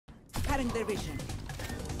Cutting their vision.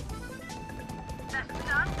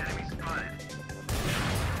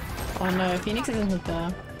 Oh no, Phoenix isn't hooked there.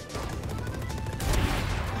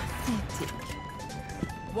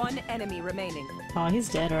 One enemy remaining. Oh, he's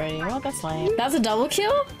dead already. Well, that's lame. That's a double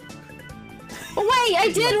kill? Oh wait,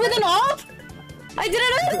 I did with an op? I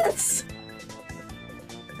didn't know this!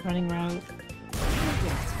 Running around.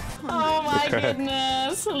 Oh my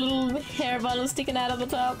goodness! A little hair bundle sticking out of the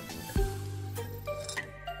top.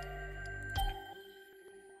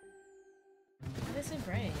 They're so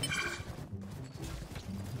brave.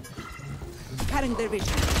 Cutting their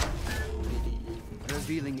vision.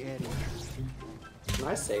 Revealing area. Can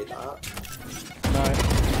I say that? No.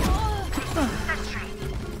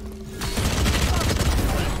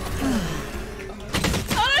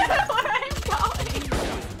 I don't know where I'm going!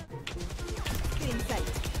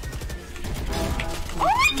 Oh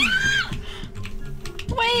my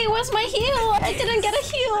god! Wait, where's my heal? I didn't get a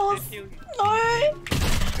heal!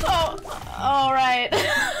 No! Oh, right.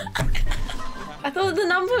 I thought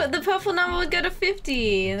the purple number would go to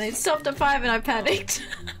 50 and it stopped at 5 and I panicked.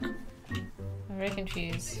 I'm very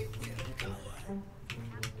confused.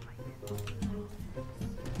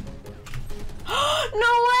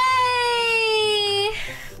 No way!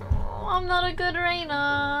 Oh, I'm not a good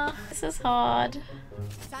Reyna. This is hard.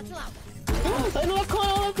 Oh, left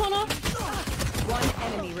corner. One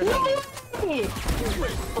enemy remaining.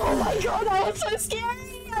 Oh my god, that was so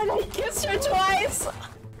scary! And I kissed her twice!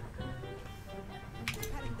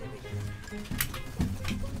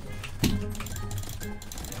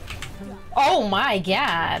 Oh my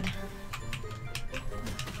god!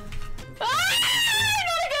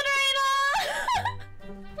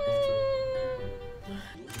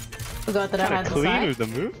 Forgot that I had clean with the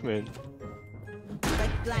movement.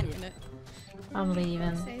 I'm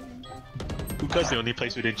leaving. Hookah's the only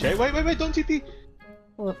place we didn't check. Wait, don't TP!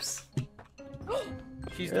 Whoops.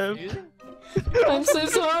 She's I'm so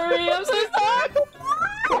sorry, I'm so sorry!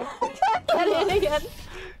 Get in again.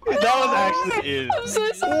 That was actually it. I'm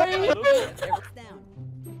so sorry.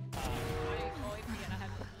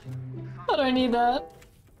 I don't need that.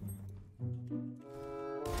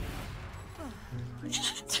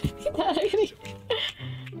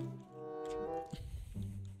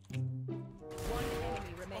 One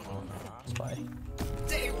enemy remaining.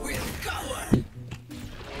 They will cover.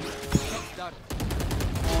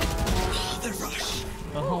 The rush.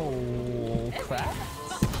 Oh crap! Do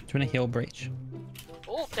you want to heal breach?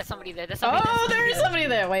 Oh, there's somebody there. There's somebody Oh, there is somebody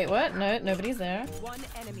there. Wait, what? No, nobody's there. One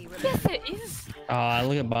enemy remaining. Yes, there is. Ah,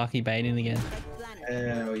 look at Barky baiting again.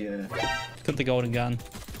 Hell yeah. Got the golden gun.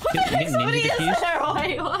 Somebody is there.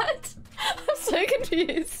 Wait, what? I'm so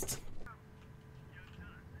confused.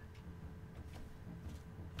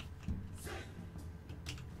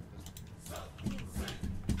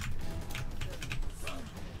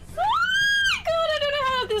 Oh god, I don't know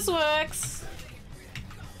how this works.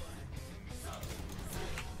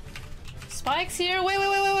 Spike's here. Wait.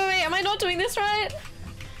 Am I not doing this right?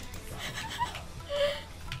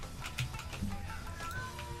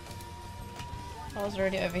 I was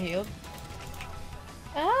already overhealed.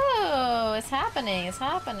 Oh, it's happening. I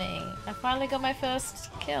finally got my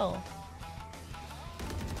first kill.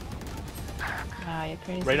 Ah, you're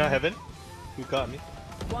crazy. Reyna heaven. Hookah at me.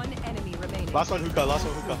 One enemy remaining. Last one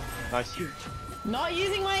hookah. Nice. Not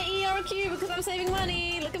using my ERQ because I'm saving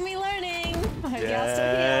money. Look at me learning. I hope y'all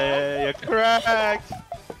still here. Yeah, you're cracked.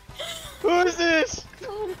 Who is this?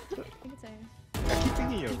 I keep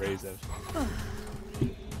thinking you're Razor.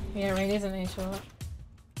 Yeah, Reyna isn't any short.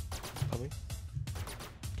 Coming.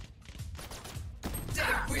 They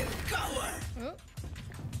will cover. Oh.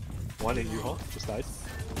 One in U-Haul, just died.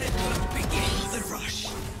 Begin the rush.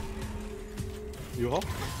 U-Haul?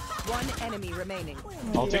 One enemy remaining.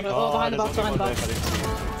 I'll take behind the box, there's behind the nothing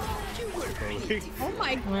box. on there. Oh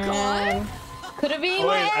my Man. Could have been Oh,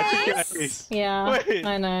 wait, I worse. took your ace. Yeah, Wait.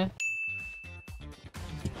 I know.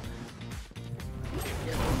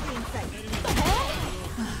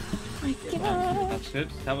 That's good.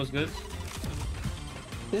 That was good.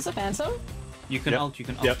 Is this a phantom? You can ult. You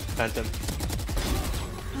can ult. Yep, Phantom.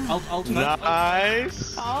 Ult.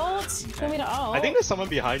 Nice! Alt? You want me to alt? I think there's someone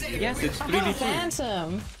behind you. Yes, it's I have a 3v2.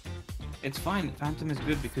 phantom. It's fine. Phantom is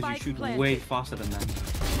good because Spike you shoot planted. way faster than them.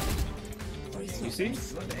 You see?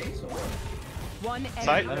 One enemy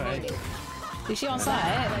Side? remaining. Is she on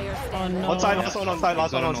site? Oh no. On side, last one on side,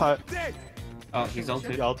 last one on side. Oh, he's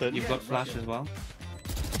ulted. He ulted. You've got flash as well.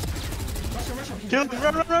 Kill him!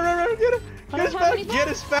 Run! Get him! I Get his don't have any back! Get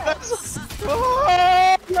his back! bullets.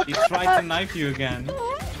 Oh! He tried to knife you again.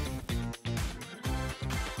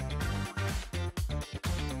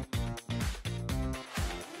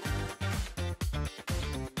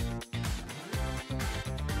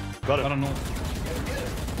 got him. I don't know.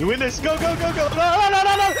 You win this. Go, go, go, go. No, no, no,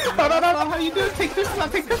 no, no, no, no, no. How you doing? Take pistol,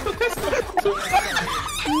 take pistol, pistol.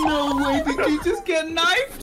 No way, did you just get knifed?